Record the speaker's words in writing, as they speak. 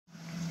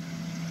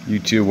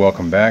YouTube,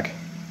 welcome back.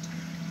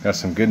 Got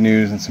some good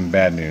news and some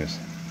bad news.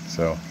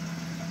 So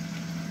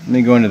let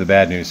me go into the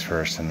bad news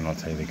first and then I'll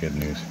tell you the good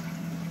news.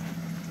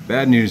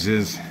 Bad news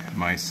is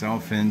my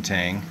Sailfin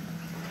Tang,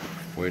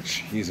 which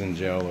he's in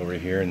jail over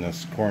here in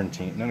this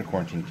quarantine, not a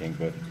quarantine tank,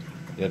 but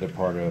the other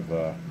part of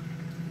the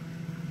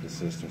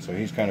system. So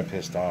he's kind of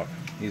pissed off.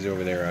 He's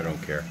over there, I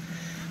don't care.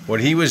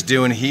 What he was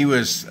doing, he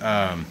was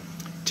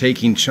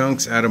taking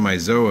chunks out of my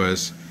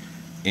zoas,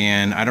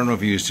 and I don't know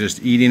if he was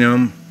just eating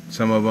them,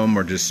 some of them,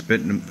 or just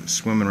spitting them,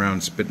 swimming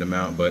around spitting them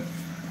out, but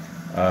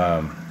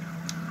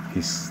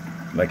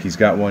he's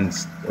got one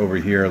over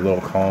here, a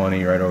little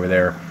colony right over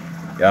there.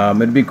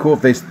 It'd be cool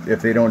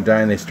if they don't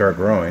die and they start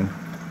growing.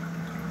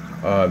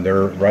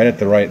 They're right at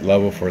the right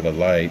level for the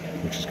light,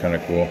 which is kind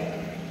of cool.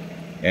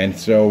 And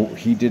so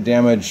he did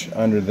damage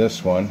under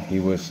this one. He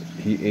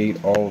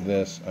ate all of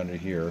this under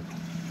here,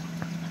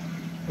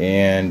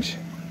 and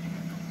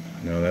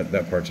no,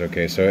 that part's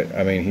okay. So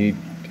I mean,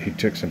 he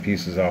took some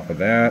pieces off of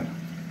that.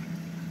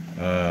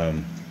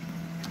 Did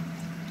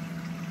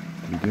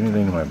he do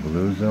anything to my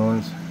blue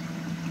zones?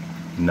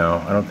 No,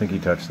 I don't think he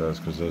touched those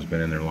because those have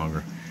been in there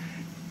longer.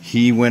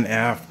 He went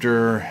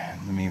after,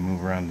 let me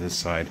move around this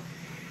side.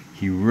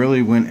 He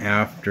really went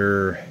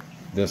after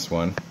this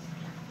one.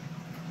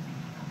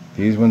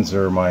 These ones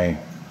are my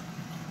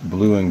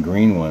blue and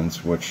green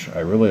ones, which I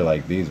really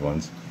like these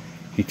ones.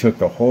 He took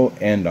the whole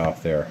end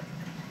off there.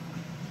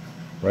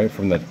 Right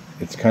from the,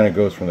 it kind of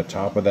goes from the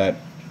top of that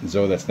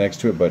zoe that's next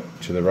to it, but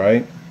to the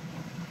right.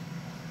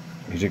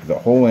 He took the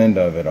whole end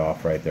of it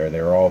off right there.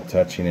 They were all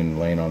touching and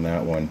laying on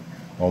that one,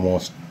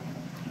 almost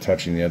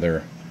touching the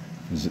other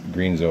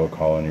green zoe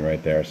colony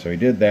right there. So he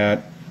did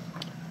that.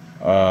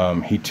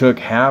 He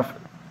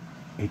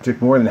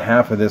took more than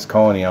half of this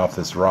colony off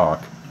this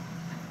rock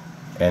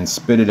and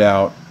spit it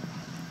out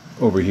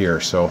over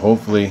here. So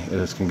hopefully,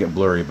 this can get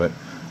blurry, but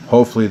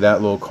hopefully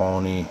that little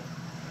colony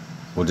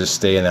will just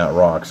stay in that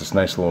rock. So it's a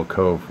nice little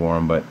cove for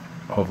them, but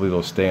hopefully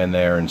they'll stay in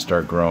there and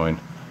start growing.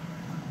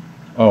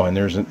 Oh, and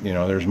there's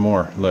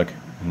more. Look,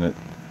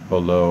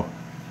 below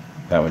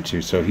that one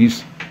too. So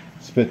he's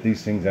spit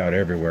these things out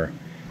everywhere.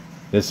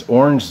 This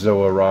orange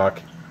zoa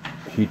rock,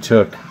 he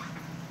took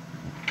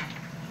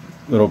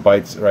little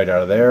bites right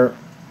out of there,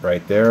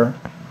 right there,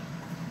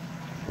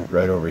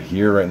 right over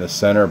here, right in the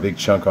center, a big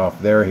chunk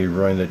off there. He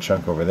ruined the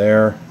chunk over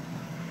there,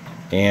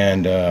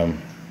 and no,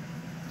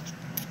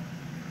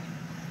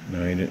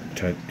 he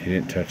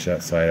didn't touch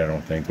that side, I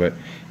don't think, but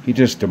he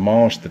just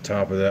demolished the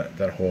top of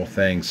that whole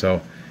thing.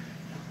 So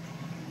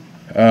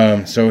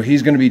so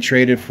he's going to be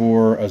traded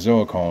for a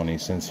zoa colony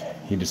since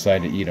he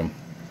decided to eat them.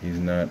 He's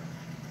not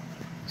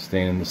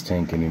staying in this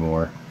tank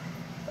anymore.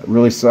 It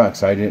really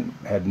sucks. I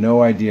had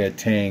no idea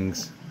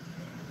tangs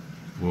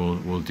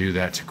will do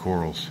that to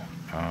corals.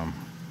 I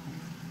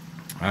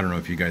don't know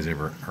if you guys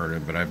ever heard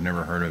of it, but I've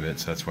never heard of it,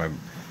 so that's why I've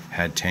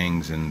had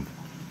tangs and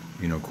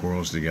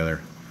corals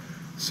together.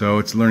 So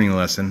it's a learning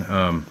lesson.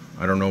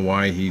 I don't know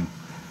why he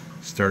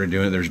started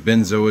doing it. There's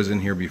been zoas in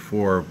here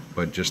before,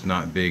 but just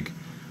not big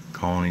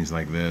colonies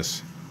like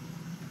this.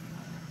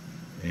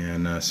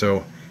 And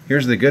so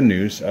here's the good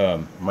news.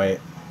 My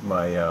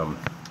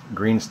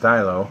green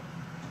stylo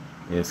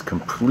is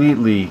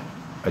completely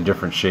a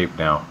different shape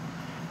now.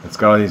 It's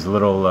got all these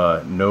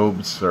little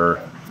nobes,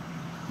 or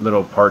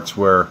little parts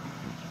where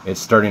it's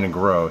starting to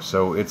grow.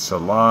 So it's a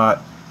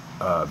lot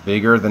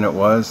bigger than it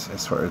was.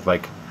 It's sort of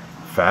like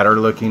fatter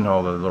looking,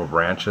 all the little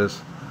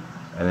branches,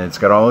 and it's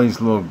got all these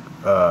little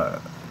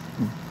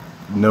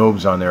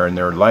nobes on there, and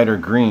they're lighter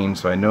green,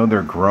 so I know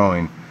they're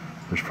growing.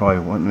 There's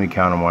probably, let me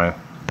count them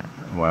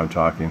while I'm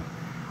talking,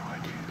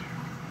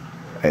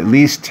 at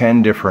least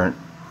 10 different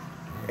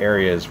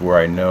areas where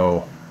I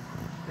know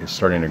it's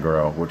starting to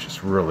grow, which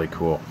is really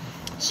cool.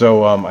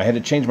 So I had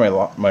to change my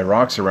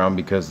rocks around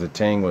because the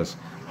tang was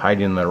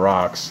hiding in the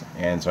rocks,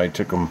 and so I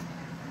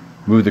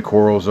moved the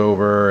corals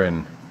over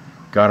and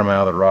got them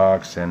out of the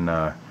rocks. And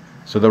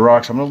so the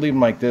rocks, I'm going to leave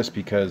them like this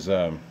because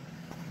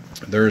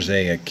there's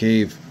a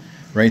cave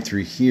right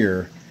through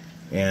here,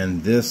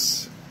 and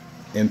this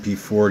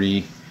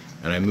MP40,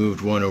 and I moved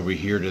one over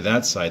here to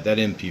that side. That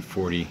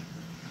MP40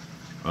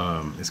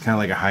 it's kind of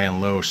like a high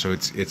and low, so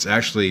it's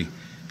actually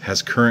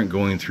has current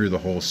going through the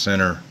whole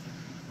center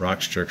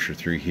rock structure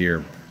through here,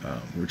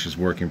 which is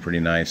working pretty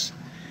nice.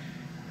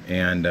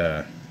 And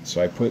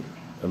so I put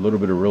a little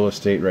bit of real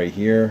estate right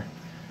here.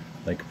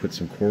 I could put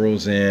some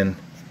corals in,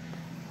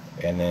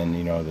 and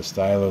then the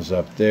stylo's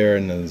up there,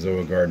 and then the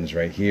zoa garden's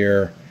right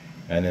here,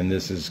 and then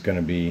this is going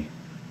to be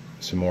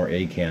some more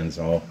acans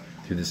all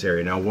through this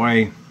area. Now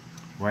why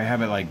I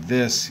have it like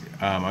this,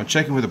 I'm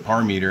checking with a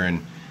par meter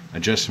and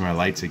adjusting my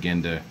lights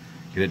again to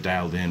get it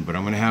dialed in, but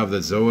I'm going to have the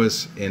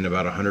zoas in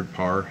about 100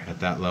 par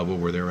at that level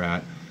where they're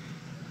at,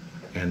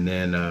 and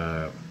then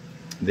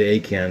the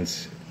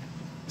acans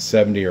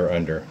 70 or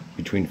under,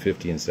 between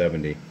 50 and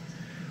 70.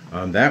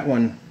 That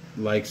one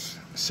likes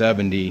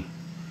 70,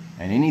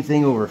 and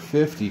anything over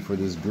 50 for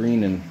this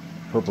green and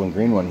purple and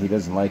green one, he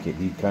doesn't like it.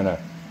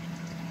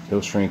 He'll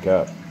shrink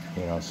up,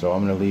 so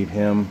I'm going to leave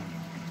him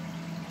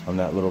on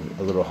that a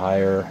little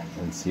higher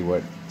and see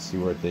what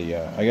the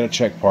I gotta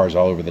check pars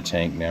all over the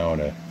tank now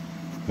to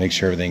make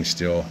sure everything's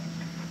still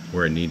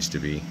where it needs to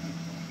be.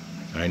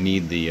 I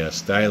need the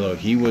stylo.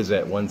 He was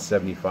at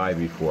 175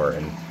 before,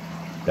 and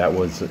that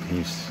was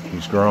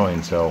he's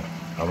growing, so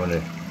I'm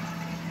gonna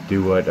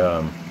do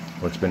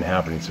what's been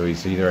happening. So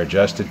he's either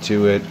adjusted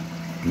to it,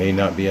 may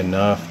not be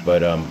enough,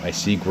 but I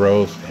see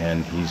growth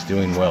and he's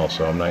doing well,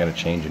 so I'm not gonna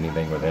change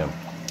anything with him.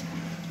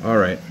 All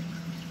right,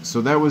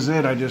 so that was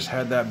it. I just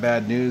had that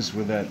bad news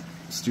with that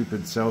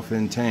stupid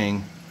Sailfin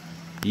Tang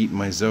eating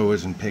my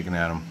zoas and picking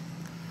at them.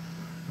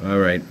 All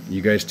right,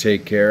 you guys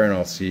take care, and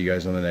I'll see you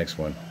guys on the next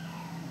one.